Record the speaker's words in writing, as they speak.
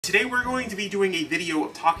Today we're going to be doing a video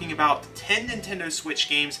of talking about 10 Nintendo Switch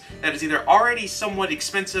games that is either already somewhat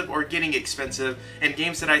expensive or getting expensive, and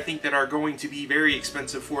games that I think that are going to be very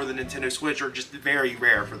expensive for the Nintendo Switch or just very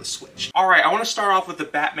rare for the Switch. Alright, I want to start off with the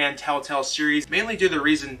Batman Telltale series, mainly due to the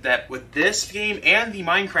reason that with this game and the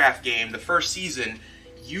Minecraft game, the first season,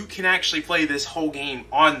 you can actually play this whole game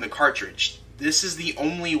on the cartridge. This is the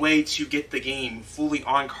only way to get the game fully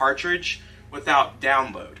on cartridge without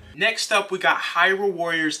download. Next up, we got Hyrule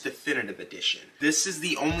Warriors Definitive Edition. This is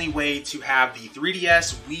the only way to have the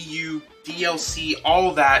 3DS, Wii U, DLC,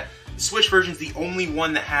 all that. The Switch version is the only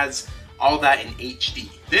one that has all that in HD.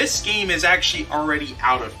 This game is actually already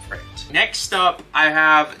out of print. Next up, I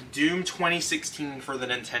have Doom 2016 for the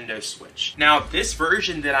Nintendo Switch. Now, this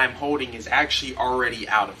version that I'm holding is actually already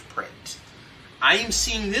out of print. I am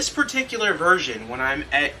seeing this particular version when I'm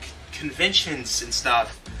at conventions and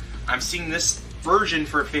stuff. I'm seeing this version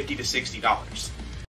for $50 to $60.